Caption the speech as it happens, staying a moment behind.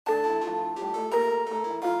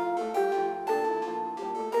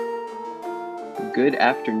Good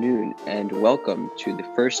afternoon, and welcome to the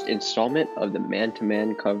first installment of the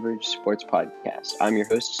Man-to-Man Coverage Sports Podcast. I'm your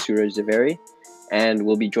host, Suraj Zaveri, and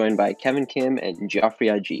we'll be joined by Kevin Kim and Geoffrey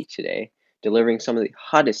Aji today, delivering some of the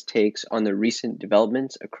hottest takes on the recent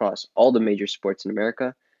developments across all the major sports in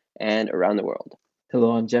America and around the world.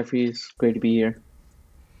 Hello, I'm Jeffrey. It's great to be here.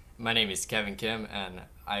 My name is Kevin Kim, and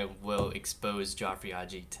I will expose Geoffrey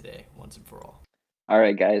Aji today, once and for all. All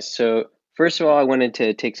right, guys. So first of all, I wanted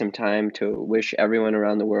to take some time to wish everyone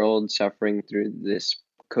around the world suffering through this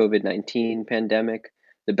COVID-19 pandemic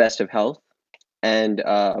the best of health. And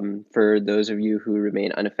for those of you who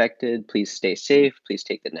remain unaffected, please stay safe, please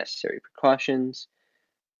take the necessary precautions,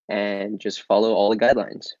 and just follow all the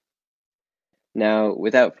guidelines. Now,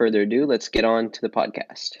 without further ado, let's get on to the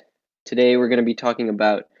podcast. Today, we're going to be talking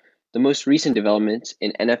about the most recent developments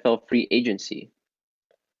in NFL free agency.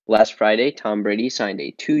 Last Friday, Tom Brady signed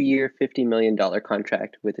a 2-year, $50 million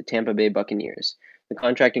contract with the Tampa Bay Buccaneers. The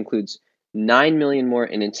contract includes $9 million more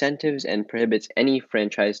in incentives and prohibits any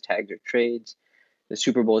franchise tags or trades. The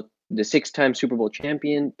six-time Super Bowl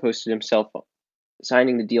champion posted himself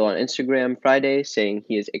signing the deal on Instagram Friday, saying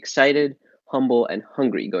he is excited, humble, and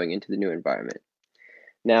hungry going into the new environment.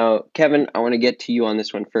 Now, Kevin, I want to get to you on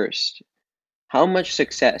this one first. How much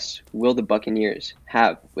success will the Buccaneers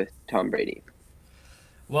have with Tom Brady?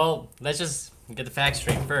 Well, let's just get the facts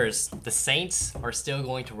straight first. The Saints are still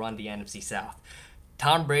going to run the NFC South.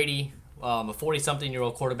 Tom Brady, a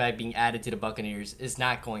 40-something-year-old quarterback being added to the Buccaneers, is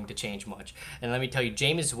not going to change much. And let me tell you,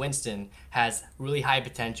 Jameis Winston has really high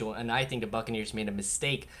potential, and I think the Buccaneers made a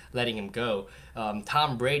mistake letting him go.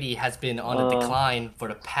 Tom Brady has been on a decline for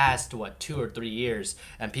the past, 2 or 3 years,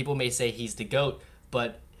 and people may say he's the GOAT,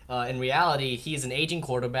 but in reality, he's an aging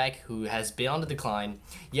quarterback who has been on the decline.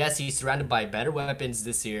 Yes, he's surrounded by better weapons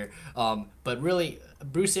this year, but really,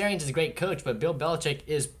 Bruce Arians is a great coach, but Bill Belichick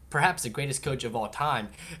is perhaps the greatest coach of all time.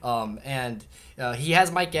 And he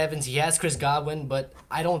has Mike Evans, he has Chris Godwin, but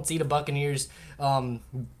I don't see the Buccaneers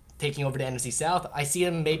taking over the NFC South. I see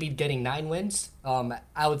them maybe getting 9 wins.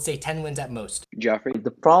 I would say 10 wins at most. Geoffrey?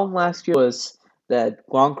 The problem last year was that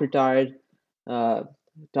Gronk retired.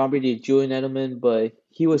 Tom Brady had Julian Edelman, but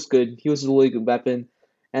he was good. He was a really good weapon.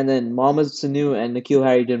 And then Mohamed Sanu and N'Keal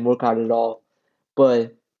Harry didn't work out at all.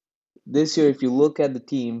 But this year, if you look at the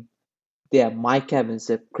team, they have Mike Evans,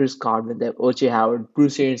 they have Chris Godwin, they have O.J. Howard.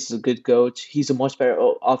 Bruce Arians is a good coach. He's a much better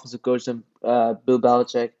offensive coach than Bill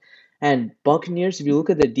Belichick. And Buccaneers, if you look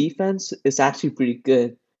at the defense, it's actually pretty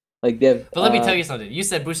good. Like they have, But let me tell you something. You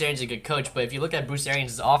said Bruce Arians is a good coach, but if you look at Bruce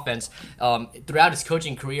Arians' offense, throughout his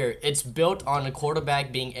coaching career, it's built on a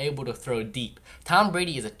quarterback being able to throw deep. Tom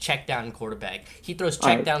Brady is a check-down quarterback. He throws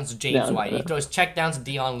check-downs to James White. He throws check-downs to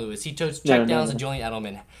Deion Lewis. He throws check-downs to Julian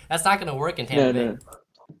Edelman. That's not going to work in Tampa Bay.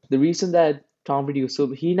 The reason that Tom Brady was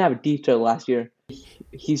he didn't have a deep threat last year.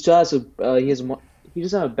 He still has he doesn't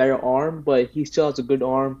have a better arm, but he still has a good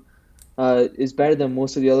arm. Is better than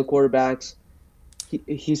most of the other quarterbacks.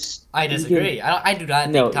 I disagree. I do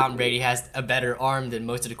not think Tom Brady has a better arm than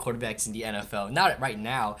most of the quarterbacks in the NFL. Not right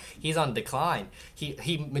now. He's on decline.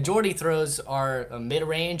 He majority throws are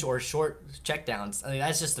mid-range or short checkdowns. I mean,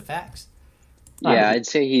 that's just the facts. Yeah, I'd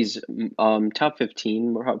say he's top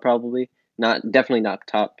 15 probably. Definitely not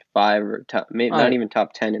top 5 or not even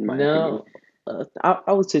top 10 in my opinion.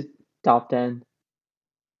 I would say top 10.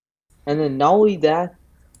 And then not only that,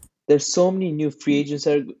 there's so many new free agents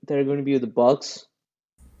that are going to be with the Bucs.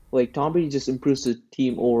 Like Tom Brady just improves the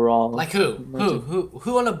team overall. Like who?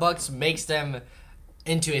 Who on the Bucs makes them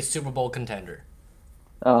into a Super Bowl contender?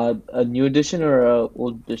 A new addition or a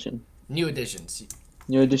old addition? New additions.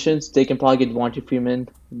 New additions. They can probably get Devontae Freeman.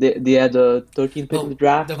 They had the 13th pick in the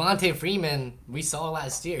draft. Devontae Freeman, we saw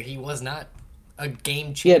last year. He was not a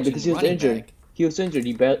game changer. Yeah, because he was injured. Back. He was injured.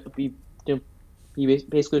 He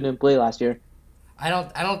basically didn't play last year. I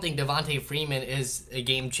don't think Devontae Freeman is a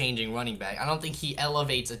game-changing running back. I don't think he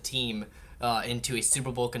elevates a team into a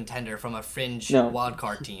Super Bowl contender from a fringe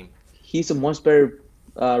wildcard team. He's a much better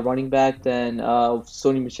running back than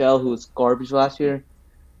Sony Michel, who was garbage last year.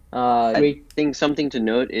 I think something to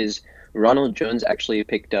note is Ronald Jones actually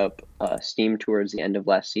picked up steam towards the end of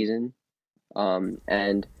last season,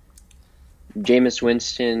 and Jameis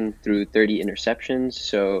Winston threw 30 interceptions,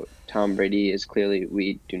 so Tom Brady is clearly,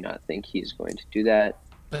 we do not think he's going to do that.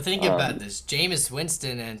 But think about this. Jameis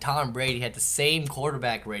Winston and Tom Brady had the same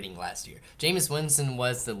quarterback rating last year. Jameis Winston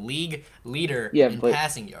was the league leader in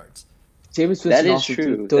passing yards. Jameis Winston also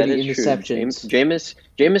threw 30 interceptions.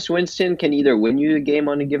 Jameis Winston can either win you the game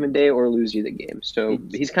on a given day or lose you the game. So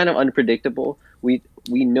he's kind of unpredictable. We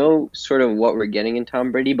know sort of what we're getting in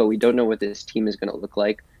Tom Brady, but we don't know what this team is going to look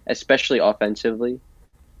like, especially offensively.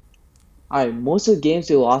 All right, most of the games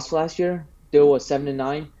they lost last year, they were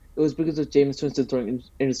 7-9. It was because of Jameis Winston throwing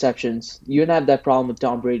interceptions. You don't have that problem with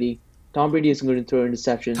Tom Brady. Tom Brady isn't going to throw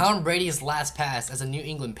interceptions. Tom Brady's last pass as a New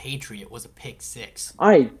England Patriot was a pick six. All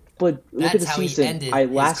right, but look at That's the how he season. All ended right,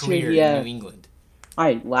 his last year career he in New had. England. All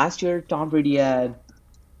right, last year Tom Brady had.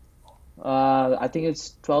 I think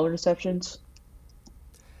it's 12 interceptions.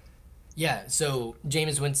 Yeah, so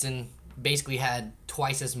Jameis Winston basically had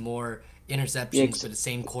twice as more Yeah, interceptions with the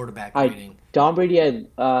same quarterback I rating. Tom Brady had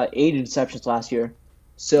 8 interceptions last year.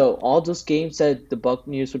 So all those games that the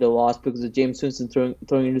Buccaneers would have lost because of James Winston throwing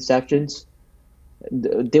interceptions,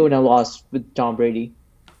 they would have lost with Tom Brady.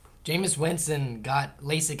 Jameis Winston got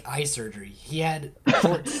LASIK eye surgery. He had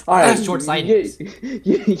All right, short sightedness.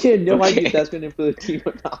 you had no idea if Okay. that's going to improve the team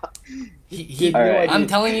or not. You had He All no right. I'm idea.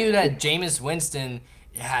 telling you that Jameis Winston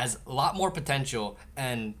has a lot more potential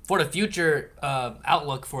and for the future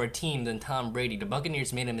outlook for a team than Tom Brady. The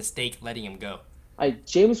Buccaneers made a mistake letting him go.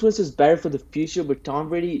 James Winston is better for the future, but Tom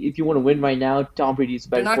Brady, if you want to win right now, Tom Brady is a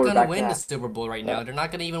They're better not going to quarterback to win the have. Super Bowl right Uh, now. They're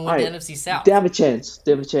not going to even all win the right, NFC they South. have a chance.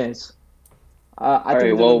 They have a chance. I All think right.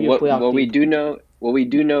 they're going to Well, be a playoff team. what we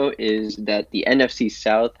do know is that the NFC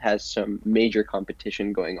South has some major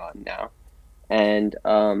competition going on now. And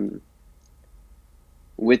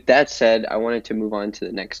with that said, I wanted to move on to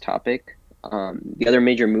the next topic. The other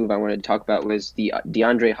major move I wanted to talk about was the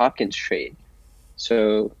DeAndre Hopkins trade.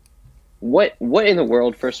 So, what in the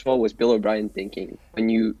world, first of all, was Bill O'Brien thinking when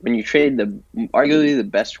you trade the arguably the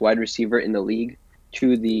best wide receiver in the league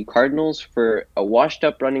to the Cardinals for a washed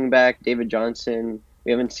up running back, David Johnson?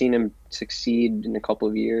 We haven't seen him succeed in a couple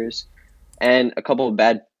of years, and a couple of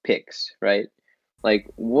bad picks, right? Like,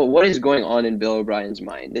 what is going on in Bill O'Brien's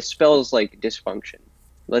mind? This spells like dysfunction.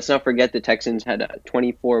 Let's not forget the Texans had a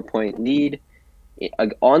 24-point lead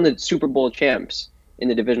on the Super Bowl champs in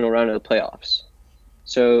the divisional round of the playoffs.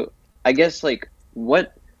 So I guess like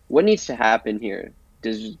what needs to happen here?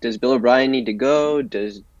 Does Bill O'Brien need to go?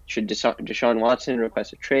 Should Deshaun Watson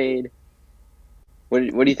request a trade? What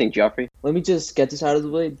do you think, Joffrey? Let me just get this out of the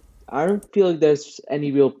way. I don't feel like there's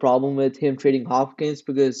any real problem with him trading Hopkins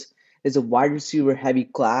because it's a wide receiver heavy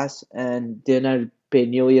class and they're not pay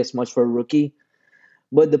nearly as much for a rookie.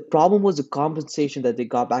 But the problem was the compensation that they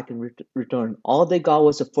got back in return. All they got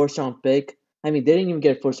was a first round pick. I mean, they didn't even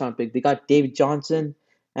get a first round pick. They got David Johnson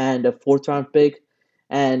and a fourth round pick.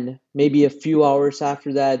 And maybe a few hours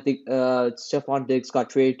after that, Stephon Diggs got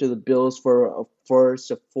traded to the Bills for a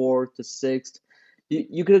first, a fourth, a sixth.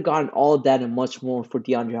 You could have gotten all of that and much more for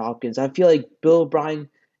DeAndre Hopkins. I feel like Bill O'Brien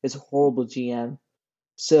is a horrible GM.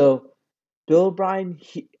 So Bill O'Brien,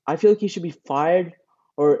 I feel like he should be fired,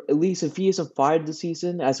 or at least if he isn't fired this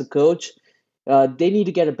season as a coach, they need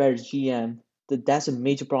to get a better GM. That's a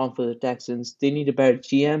major problem for the Texans. They need a better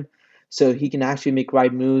GM so he can actually make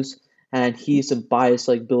right moves, and he isn't biased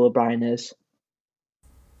like Bill O'Brien is.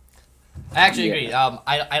 I actually agree. Yeah.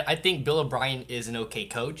 I think Bill O'Brien is an okay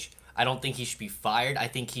coach. I don't think he should be fired. I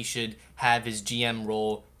think he should have his GM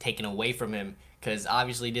role taken away from him because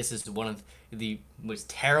obviously this is one of the most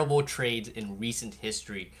terrible trades in recent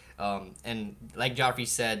history. And like Joffrey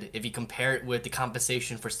said, if you compare it with the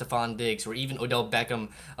compensation for Stephon Diggs or even Odell Beckham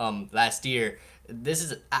last year, this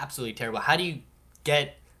is absolutely terrible. How do you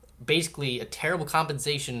get basically a terrible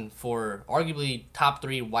compensation for arguably top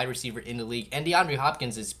three wide receiver in the league. And DeAndre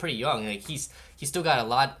Hopkins is pretty young. Like he's still got a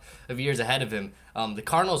lot of years ahead of him. The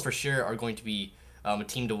Cardinals for sure are going to be a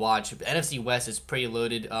team to watch. The NFC West is pretty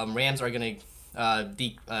loaded. Rams are going to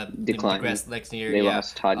Decline. digress next year. They Yeah.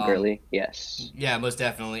 lost Todd Gurley. Yes. Yeah, most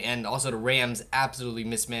definitely. And also the Rams absolutely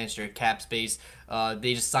mismanaged their cap space.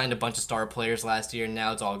 They just signed a bunch of star players last year, and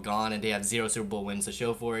now it's all gone, and they have zero Super Bowl wins to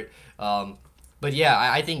show for it. But yeah,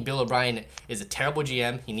 I think Bill O'Brien is a terrible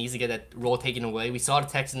GM. He needs to get that role taken away. We saw the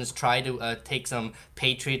Texans try to take some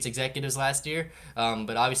Patriots executives last year,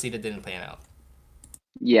 but obviously that didn't pan out.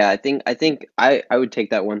 Yeah, I would take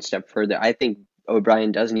that one step further. I think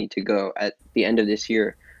O'Brien does need to go at the end of this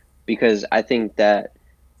year because I think that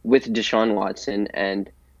with Deshaun Watson and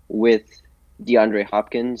with DeAndre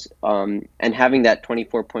Hopkins, and having that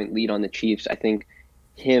 24-point lead on the Chiefs, I think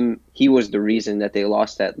he was the reason that they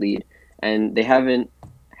lost that lead, and they haven't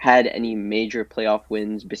had any major playoff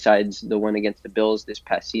wins besides the one against the Bills this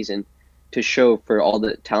past season to show for all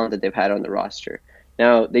the talent that they've had on the roster.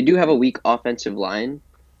 Now, they do have a weak offensive line,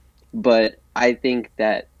 but I think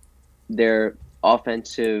that their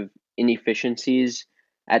offensive inefficiencies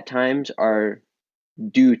at times are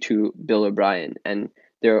due to Bill O'Brien, and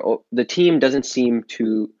the team doesn't seem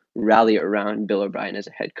to rally around Bill O'Brien as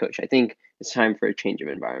a head coach. I think it's time for a change of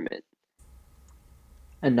environment.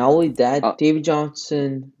 And not only that, Uh, David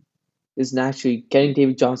Johnson is naturally getting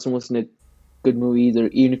David Johnson wasn't a good move either,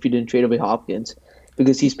 even if you didn't trade away Hopkins,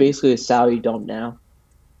 because he's basically a salary dump now.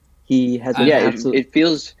 He has been I Yeah, absolute,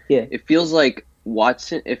 yeah, it feels like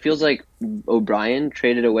Watson. It feels like O'Brien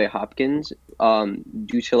traded away Hopkins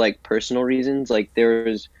due to like personal reasons. Like there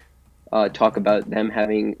was talk about them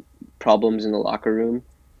having problems in the locker room,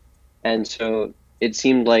 and so it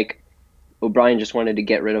seemed like O'Brien just wanted to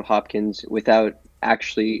get rid of Hopkins without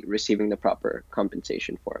actually receiving the proper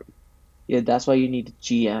compensation for him. yeah. That's why you need a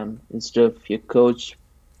GM instead of your coach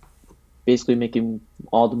basically making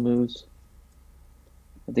all the moves.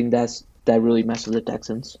 I think that really messes with the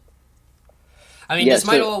Texans. I mean, Yeah, this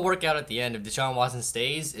might so all work out at the end if Deshaun Watson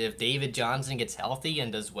stays. If David Johnson gets healthy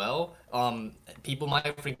and does well, people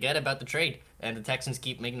might forget about the trade, and the Texans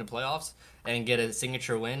keep making the playoffs and get a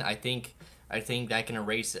signature win. I think that can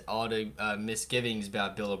erase all the misgivings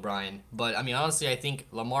about Bill O'Brien. But I mean, honestly, I think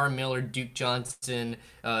Lamar Miller, Duke Johnson,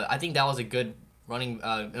 I think that was a good running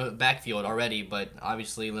backfield already. But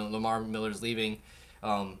obviously, Lamar Miller's leaving.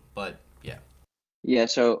 But yeah. yeah,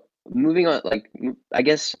 so moving on, like I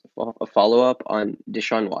guess a follow up on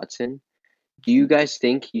Deshaun Watson. Do you guys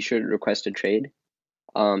think he should request a trade?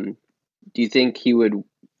 Um, do you think he would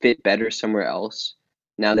fit better somewhere else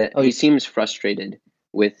now that Oh he seems frustrated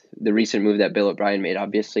with the recent move that Bill O'Brien made?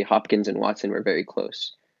 Obviously, Hopkins and Watson were very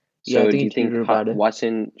close. yeah, I So, do think you he think tweeted about it.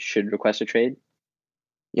 Watson should request a trade?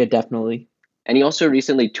 Yeah, definitely. And he also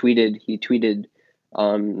recently tweeted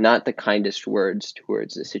not the kindest words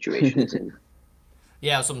towards the situation he's in.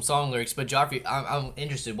 Yeah, some song lyrics. But Joffrey, I'm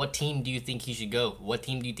interested. What team do you think he should go? What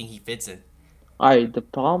team do you think he fits in? All right, the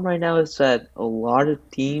problem right now is that a lot of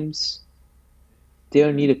teams they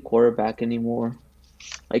don't need a quarterback anymore.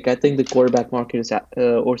 Like I think the quarterback market is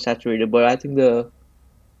oversaturated, but I think the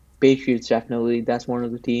Patriots definitely that's one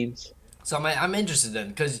of the teams. So I'm interested then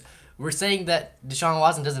because we're saying that Deshaun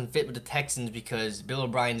Watson doesn't fit with the Texans because Bill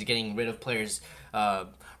O'Brien's getting rid of players uh,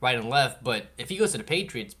 right and left. But if he goes to the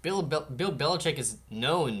Patriots, Bill Belichick is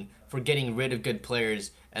known for getting rid of good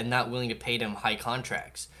players and not willing to pay them high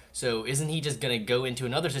contracts. So isn't he just gonna go into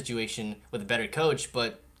another situation with a better coach,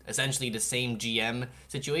 but essentially the same GM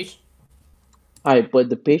situation? All right, but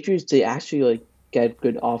the Patriots they actually like get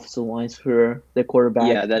good offensive lines for their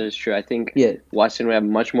Yeah, quarterback. that is true. I think Yeah, Watson would have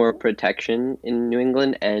much more protection in New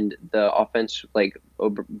England, and the offense, like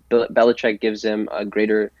Belichick, gives them a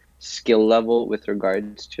greater skill level with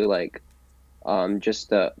regards to like just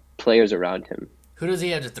the players around him. Who does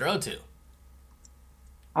he have to throw to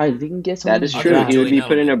all right, they can get That someone is in the other true. than He draft. would Julian be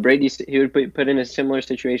put in Edelman? a Brady. He would put in a similar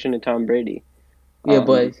situation to Tom Brady. Yeah,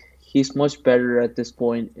 but Um, he's much better at this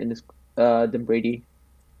point in his than Brady.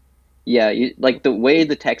 yeah, like the way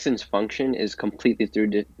the Texans function is completely through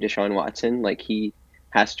Deshaun Watson. Like he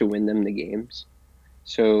has to win them the games.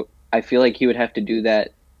 So I feel like he would have to do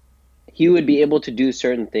that. He would be able to do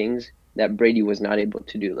certain things that Brady was not able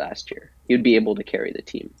to do last year. He would be able to carry the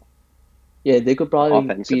team Yeah, they could probably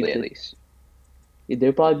offensively, beat at the. least. Yeah,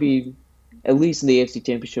 they'll probably be at least in the AFC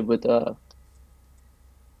Championship with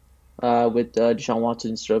Deshaun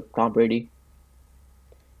Watson instead of Tom Brady.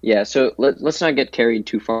 Yeah. So let's not get carried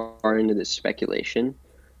too far into this speculation.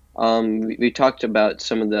 We talked about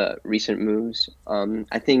some of the recent moves.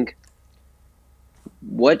 I think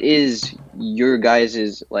what is your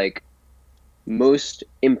guys's like most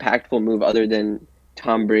impactful move other than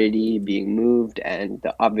Tom Brady being moved and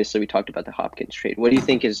obviously we talked about the Hopkins trade. What do you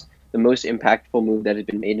think is the most impactful move that has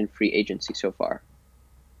been made in free agency so far?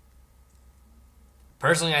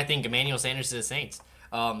 Personally, I think Emmanuel Sanders to the Saints.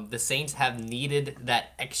 The Saints have needed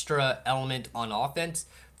that extra element on offense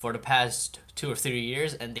for the past 2 or 3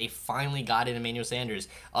 years, and they finally got in Emmanuel Sanders.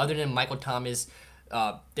 Other than Michael Thomas,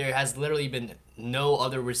 there has literally been no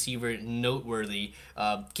other receiver noteworthy.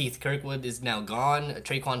 Keith Kirkwood is now gone.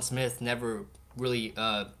 Traquan Smith never really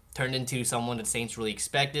turned into someone the Saints really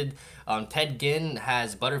expected. Ted Ginn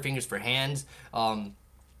has butterfingers for hands.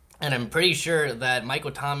 And I'm pretty sure that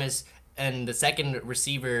Michael Thomas and the second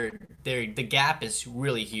receiver, the gap is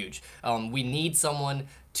really huge. We need someone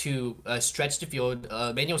to stretch the field.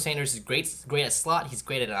 Emmanuel Sanders is great at slot. He's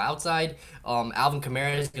great at the outside. Alvin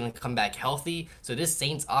Kamara is going to come back healthy. So this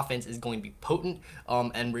Saints offense is going to be potent.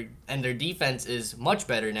 And their defense is much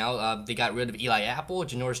better now. They got rid of Eli Apple.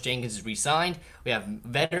 Janoris Jenkins is re-signed. We have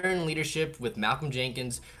veteran leadership with Malcolm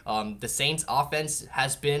Jenkins. The Saints offense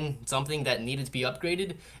has been something that needed to be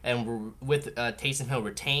upgraded, and with Taysom Hill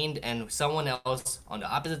retained and someone else on the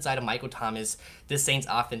opposite side of Michael Thomas, this Saints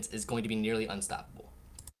offense is going to be nearly unstoppable.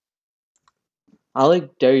 I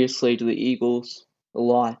like Darius Slay to the Eagles a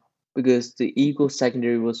lot because the Eagles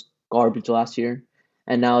secondary was garbage last year,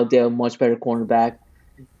 and now they have a much better cornerback.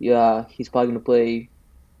 Yeah, he's probably gonna play.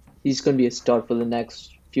 He's gonna be a star for the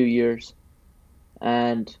next few years.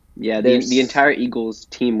 and Yeah, the there's entire Eagles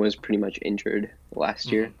team was pretty much injured last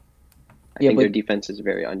Hmm. year. I yeah, think their but defense is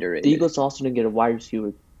very the underrated. Eagles also didn't get a wide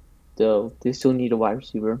receiver though. They still need a wide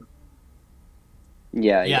receiver.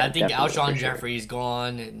 Yeah, Yeah, yeah, I think definitely for Alshon sure. Jeffrey is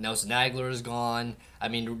gone. Nelson Aguilar is gone. I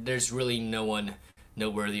mean, there's really no one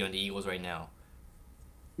noteworthy on the Eagles right now.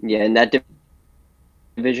 Yeah, in that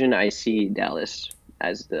division, I see Dallas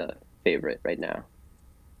as the favorite right now.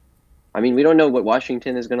 I mean, we don't know what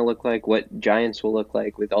Washington is going to look like, what Giants will look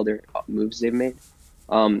like with all their moves they've made.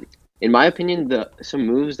 Um, in my opinion, the some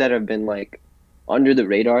moves that have been like under the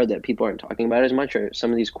radar that people aren't talking about as much are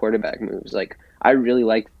some of these quarterback moves. Like I really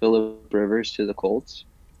like Phillip Rivers to the Colts.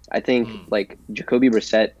 I think Hmm. like Jacoby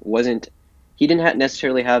Brissett wasn't he didn't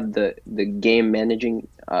necessarily have the game managing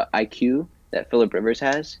IQ that Phillip Rivers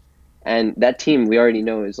has, and that team we already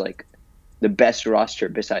know is like the best roster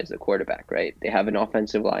besides the quarterback, right? They have an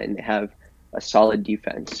offensive line, they have a solid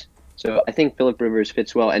defense. So I think Philip Rivers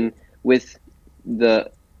fits well. And with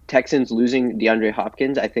the Texans losing DeAndre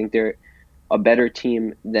Hopkins, I think they're a better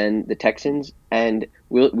team than the Texans, and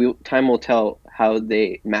time will tell how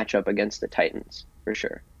they match up against the Titans for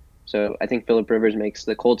sure. So I think Philip Rivers makes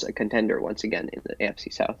the Colts a contender once again in the AFC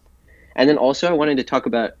South. And then also I wanted to talk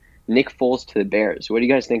about Nick Foles to the Bears. What do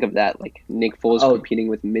you guys think of that? Like Nick Foles Oh, competing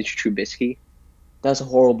with Mitch Trubisky? that's a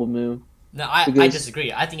horrible move No, I because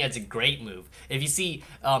disagree. I think that's a great move. If you see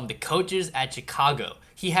the coaches at Chicago,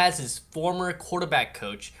 he has his former quarterback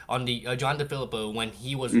coach on the John DeFilippo when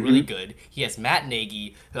he was really Mm-hmm. good. He has Matt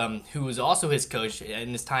Nagy, who was also his coach in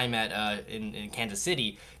his time at in Kansas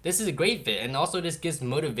City. This is a great fit, and also this gives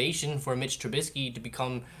motivation for Mitch Trubisky to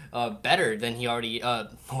become better than he already.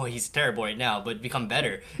 Well, he's terrible right now, but become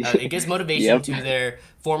better. It gives motivation Yep. to their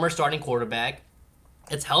former starting quarterback.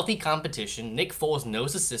 It's healthy competition. Nick Foles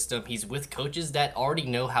knows the system. He's with coaches that already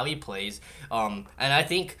know how he plays. And I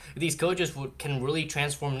think these coaches can really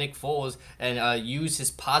transform Nick Foles and use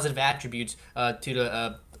his positive attributes to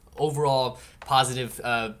the overall positive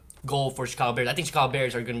goal for Chicago Bears. I think Chicago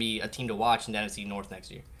Bears are going to be a team to watch in the NFC North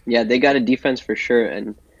next year. Yeah, they got a defense for sure,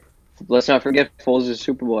 and let's not forget Foles is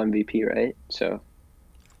Super Bowl MVP, right? So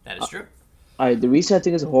That is true. the reason I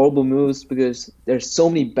think it's a horrible move is because there's so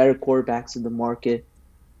many better quarterbacks in the market.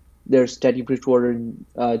 There's Teddy Bridgewater and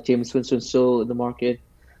Jameis Winston still in the market.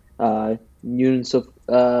 Newton's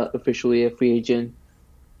officially a free agent.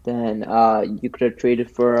 Then you could have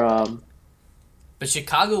traded for But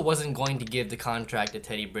Chicago wasn't going to give the contract that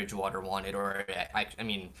Teddy Bridgewater wanted, or I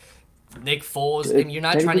mean, Nick Foles. I mean, you're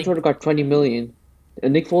not Teddy trying Bridgewater got 20 million.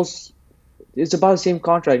 And Nick Foles, it's about the same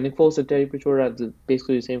contract. Nick Foles and Teddy Bridgewater have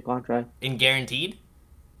basically the same contract. in guaranteed.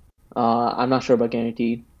 I'm not sure about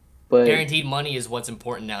guaranteed, but Guaranteed money is what's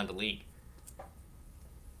important now in the league.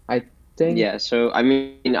 I think yeah, so I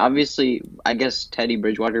mean, obviously, I guess Teddy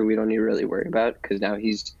Bridgewater we don't need to really worry about because now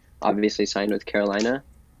he's obviously signed with Carolina,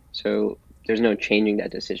 so there's no changing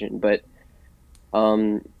that decision. But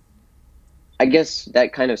um, I guess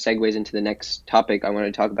that kind of segues into the next topic I want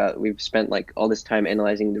to talk about. We've spent like all this time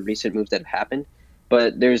analyzing the recent moves that have happened,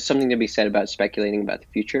 but there's something to be said about speculating about the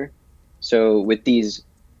future. So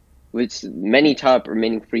with many top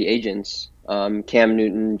remaining free agents, Cam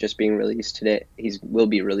Newton just being released today, he's will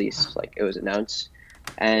be released like it was announced,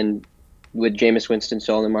 and with Jameis Winston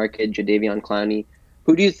still on the market, Jadeveon Clowney,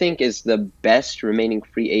 who do you think is the best remaining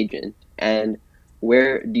free agent, and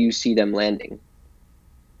where do you see them landing?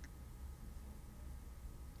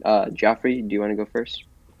 Joffrey, do you want to go first?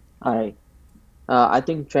 I I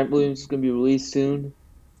think Trent Williams is going to be released soon,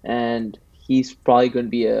 and he's probably going to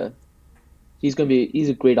be he's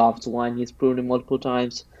a great offensive line. He's proven it multiple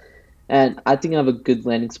times, and I think I have a good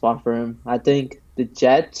landing spot for him. I think the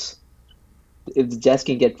Jets, if the Jets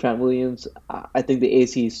can get Trent Williams, I think the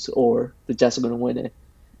AC's or the Jets are going to win it.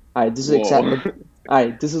 All right, this is Whoa. exciting. All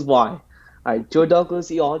right, this is why. All right, Joe Douglas,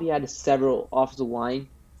 he already had several offensive line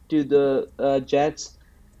to the Jets.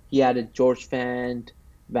 He added George Fant,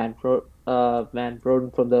 Van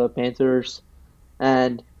Broden from the Panthers,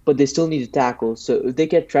 and but they still need a tackle. So if they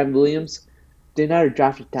get Trent Williams, they're not a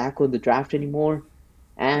drafted tackle in the draft anymore,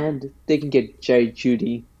 and they can get Jerry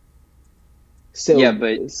Judy. Yeah, So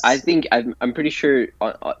but I think I'm pretty sure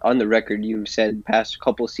on the record you've said past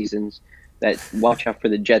couple seasons that watch out for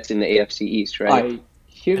the Jets in the AFC East, right? I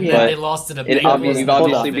hear And me then they out. But lost to the it Hear, Bengals we've and the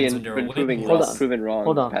hold obviously on, Dolphins when they were been winning hold on, proven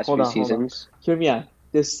hold wrong the on, past hold few on, hold on. seasons. Hear me out.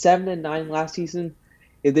 They're 7-9 last season.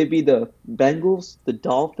 If they beat the Bengals, the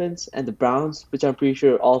Dolphins, and the Browns, which I'm pretty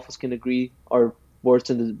sure all of us can agree are worse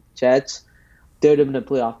than the Jets, they'd have been a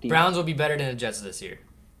playoff team. Browns will be better than the Jets this year.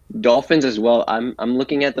 Dolphins as well. I'm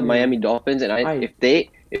looking at the I mean, Miami Dolphins, and I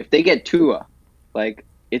if they get Tua, like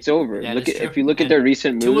it's over. Yeah, that's If true. you look at And their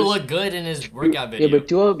recent Tua moves, looked good in his Tu- workout Yeah, video. but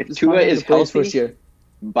Tua if is Tua probably not is gonna play his first healthy, year.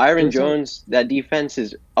 Byron Tua's not. Jones, that defense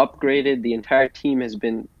is upgraded. The entire team has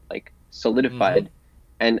been like Mm-hmm. solidified,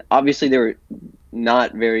 and obviously they were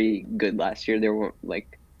not very good last year. They were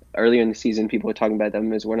like earlier in the season, people were talking about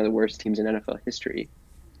them as one of the worst teams in NFL history.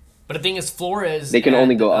 But the thing is, Flores They can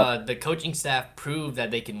only and go up. the coaching staff proved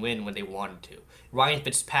that they can win when they wanted to. Ryan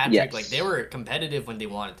Fitzpatrick, like they Yes, were competitive when they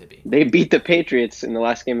wanted to be. they beat the Patriots in the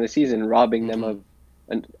last game of the season, robbing them Mm-hmm. of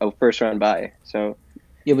a first round bye. So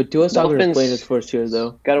Yeah, but Tua's not gonna play in his Dolphins first year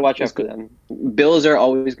though. got to watch It's out for good. them. Bills are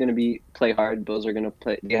always going to be play hard. Bills are going to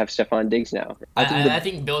play. They have Stephon Diggs now. I think I the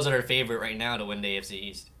think Bills are their favorite right now to win the AFC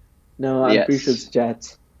East. no, I'm pretty sure it's Yes,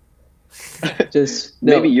 Jets. Just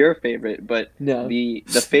maybe no, your favorite, but no. the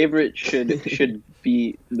favorite should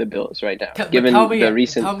be the Bills right now, But given the tell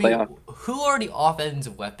recent me, playoff. who are the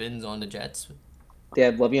offensive weapons on the Jets? They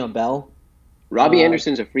have Le'Veon Bell. Robbie Uh,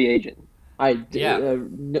 Anderson's a free agent. Yeah,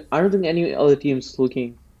 I don't think any other team's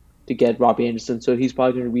looking to get Robbie Anderson, so he's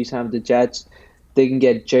probably going to re-sign with the Jets. They can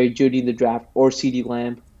get Jerry Jeudy in the draft or CeeDee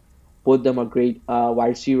Lamb. Both of them are great wide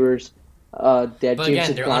receivers. They have but again,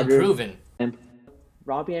 Jameson they're Crowder. unproven.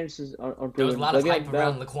 Robbie Anderson's There was a unproven. lot of hype Le'Veon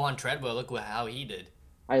around Bell. Laquan Treadwell. Look how he did.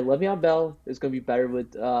 Le'Veon Bell is going to be better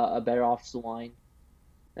with a better offensive line,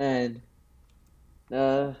 and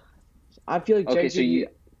uh, I feel like Okay, Jerry Jeudy.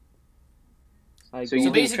 I so go you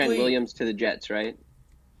So on. think Trent basically, Williams to the Jets, right?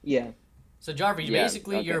 Yeah, so Jarvis, Yeah.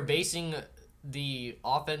 basically you're Okay. basing the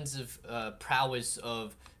offensive prowess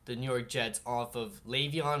of the New York Jets off of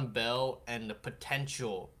Le'Veon Bell and the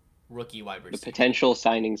potential rookie wide The receiver. potential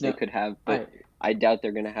signings they no, could have, but I I doubt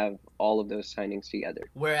they're going to have all of those signings together.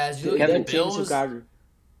 Whereas you look at they the Kevin, have Jameson Bills, Crowder.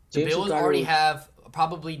 the Jameson Bills Crowder already was have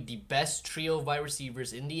probably the best trio of wide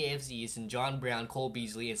receivers in the AFC East in John Brown, Cole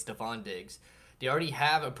Beasley, and Stephon Diggs. They already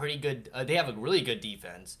have a pretty good. They have a really good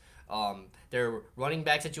defense. Their running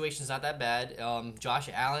back situation is not that bad. Josh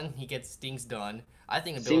Allen, he gets things done. I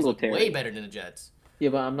think the Bills look way Singletary. better than the Jets. Yeah,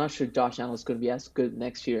 but I'm not sure Josh Allen's going to be as good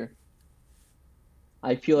next year.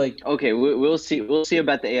 I feel like Okay, we'll see. We'll see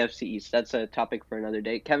about the AFC East. That's a topic for another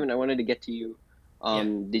day. Kevin, I wanted to get to you. Yeah.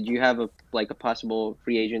 Did you have a possible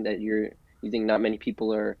free agent that you think not many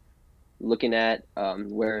people are looking at?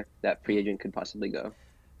 Where that free agent could possibly go?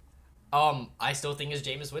 I still think it's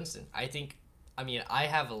Jameis Winston. I mean, I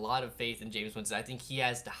have a lot of faith in Jameis Winston. I think he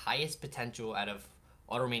has the highest potential out of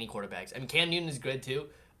all the remaining quarterbacks. I mean, Cam Newton is good too,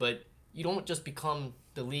 but you don't just become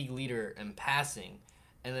the league leader in passing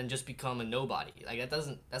and then just become a nobody. Like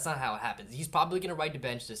that's not how it happens. He's probably gonna ride the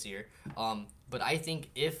bench this year. But I think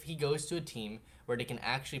if he goes to a team where they can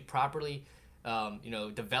actually properly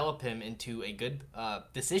develop him into a good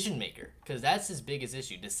decision maker, because that's his biggest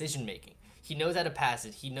issue, decision making. He knows how to pass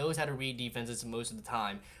it. He knows how to read defenses most of the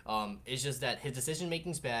time. It's just that his decision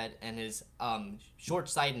making's bad and his short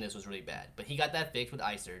sightedness was really bad. But he got that fixed with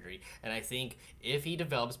eye surgery. And I think if he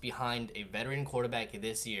develops behind a veteran quarterback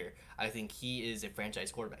this year, I think he is a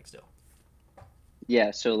franchise quarterback still.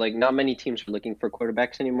 Yeah, so like not many teams are looking for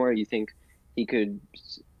quarterbacks anymore. You think he could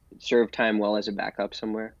serve time well as a backup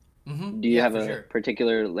somewhere? Do you Yeah, have for a sure.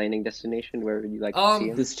 particular landing destination where you like to see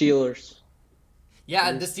Um, the him? Steelers.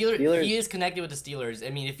 Yeah, The the Steelers. He Steelers. is connected with the Steelers. I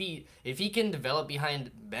mean, if he can develop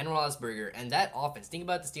behind Ben Roethlisberger and that offense, think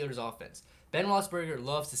about the Steelers' offense. Ben Roethlisberger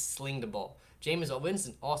loves to sling the ball. Jameis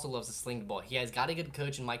Winston also loves to sling the ball. He has got a good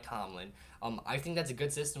coach in Mike Tomlin. I think that's a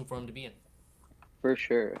good system for him to be in. For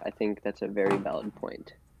sure. I think that's a very valid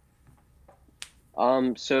point.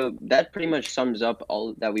 So that pretty much sums up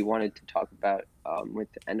all that we wanted to talk about with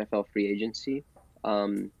NFL free agency.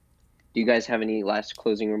 Do you guys have any last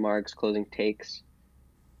closing remarks, closing takes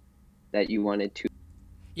that you wanted to?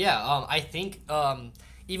 Yeah, I think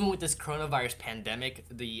even with this coronavirus pandemic,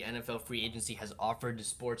 the NFL free agency has offered the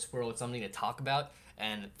sports world something to talk about,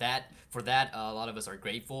 and a lot of us are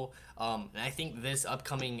grateful. And I think this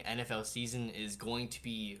upcoming NFL season is going to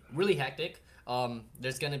be really hectic.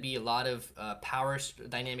 There's going to be a lot of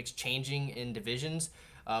dynamics changing in divisions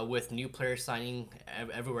with new players signing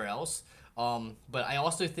everywhere else. But I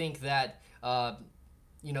also think that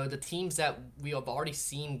the teams that we have already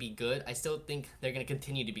seen be good, I still think they're going to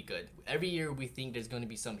continue to be good. Every year we think there's going to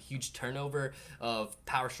be some huge turnover of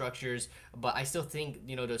power structures, but I still think,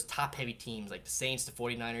 those top heavy teams like the Saints, the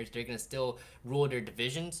 49ers, they're going to still rule their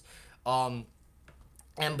divisions.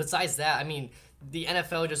 And besides that, I mean, the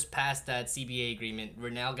NFL just passed that CBA agreement. We're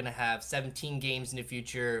now going to have 17 games in the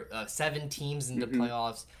future, 7 teams in the Mm-hmm.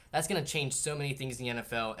 playoffs. That's going to change so many things in the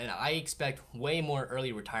NFL, and I expect way more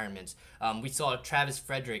early retirements. We saw Travis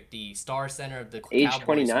Frederick, the star center of the Age Cowboys,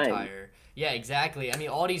 29. retire. Yeah, exactly. I mean,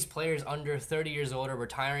 all these players under 30 years old are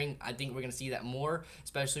retiring. I think we're going to see that more,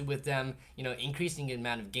 especially with them, increasing the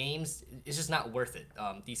amount of games. It's just not worth it.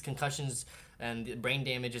 These concussions and the brain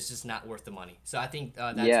damage is just not worth the money. So I think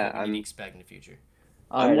that's Yeah, what we need to expect in the future.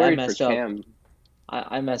 All I'm right, I worried for messed up. Cam.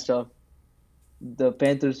 I messed up. The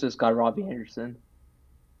Panthers just got Robbie Anderson.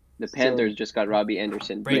 The So Panthers just got Robbie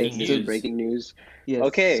Anderson. Breaking This is news. breaking news. yes,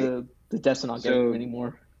 Okay, so the Jets are not getting him so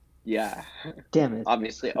anymore. yeah, Damn it.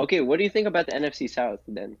 obviously. Okay, what do you think about the NFC South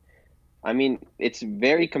then? I mean, it's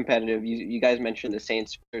very competitive. You guys mentioned the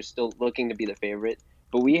Saints are still looking to be the favorite,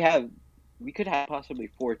 but we could have possibly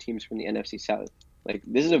four teams from the NFC South. Like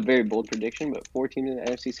this is a very bold prediction, but four teams in the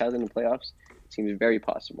NFC South in the playoffs seems very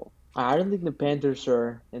possible. I don't think the Panthers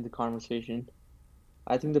are in the conversation.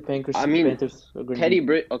 I think the I mean, Panthers are going to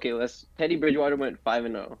be. Teddy Bridgewater went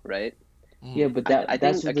 5-0, right? Yeah, Mm. but I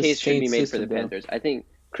that's think just a the case should be Saints made for the system, though. Panthers. I think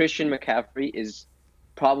Christian McCaffrey is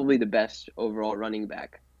probably the best overall running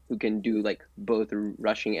back who can do like both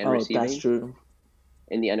rushing and Oh, that's receiving true.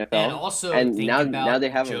 in the And NFL. also And think now they about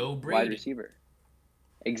have a Joe wide Brady. receiver. Look,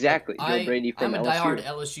 Exactly, Joe I Brady from I'm a diehard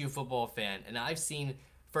LSU. LSU football fan, and I've seen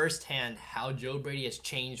firsthand how Joe Brady has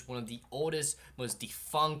changed one of the oldest, most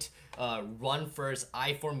defunct, run first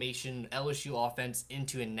I formation LSU offense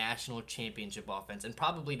into a national championship offense, and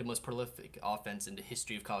probably the most prolific offense in the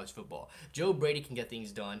history of college football. Joe Brady can get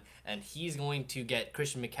things done, and he's going to get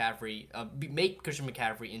Christian McCaffrey, make Christian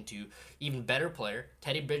McCaffrey into even better player.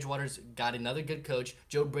 Teddy Bridgewater's got another good coach.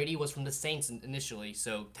 Joe Brady was from the Saints initially,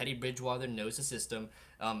 so Teddy Bridgewater knows the system.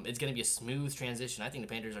 It's going to be a smooth transition. I think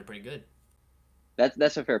the Panthers are pretty good.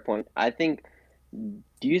 That's a fair point. I think.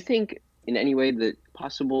 Do you think in any way that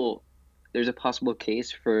there's a possible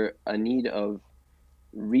case for a need of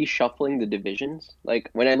reshuffling the divisions?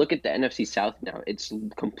 Like when I look at the NFC South now, it's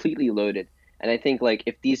completely loaded, and I think like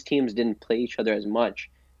if these teams didn't play each other as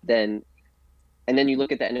much, then and then you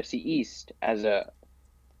look at the NFC East as a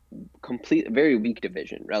very weak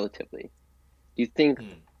division relatively. Do you think Hmm.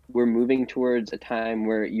 we're moving towards a time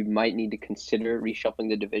where you might need to consider reshuffling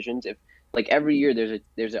the divisions? If like every year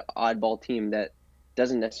there's an oddball team that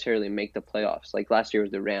doesn't necessarily make the playoffs. Like last year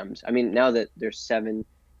was the Rams. I mean, now that there's seven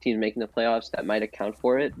teams making the playoffs, that might account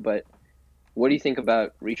for it. But what do you think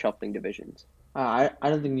about reshuffling divisions? I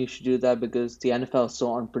don't think you should do that because the NFL is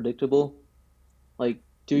so unpredictable. Like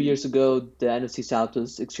 2 years Mm-hmm. ago, the NFC South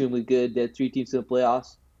was extremely good. They had three teams in the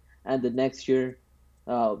playoffs, and the next year,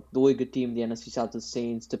 the only good team in the NFC South is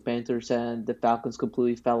Saints, the Panthers, and the Falcons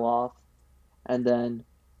completely fell off. And then,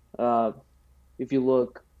 uh, if you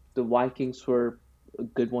look, the Vikings were a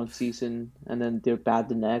good one season, and then they're bad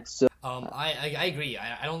the next. So I agree.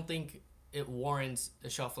 I don't think it warrants a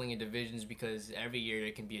shuffling of divisions because every year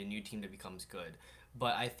there can be a new team that becomes good.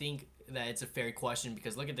 But I think that it's a fair question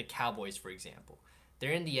because look at the Cowboys, for example.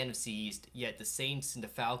 They're in the NFC East, yet the Saints and the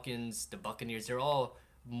Falcons, the Buccaneers, they're all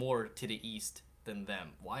more to the East than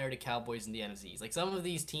them. Why are the Cowboys in the NFC East? Like some of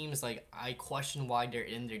these teams, like I question why they're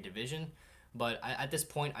in their division. But at this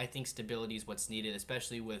point, I think stability is what's needed,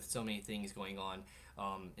 especially with so many things going on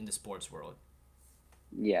in the sports world.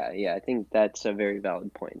 Yeah, I think that's a very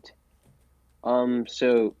valid point.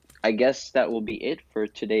 So I guess that will be it for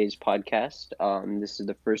today's podcast. This is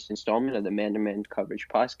the first installment of the Man to Man Coverage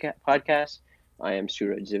podcast. I am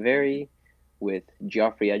Suraj Zaveri with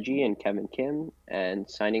Geoffrey Edgy and Kevin Kim, and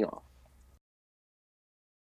signing off.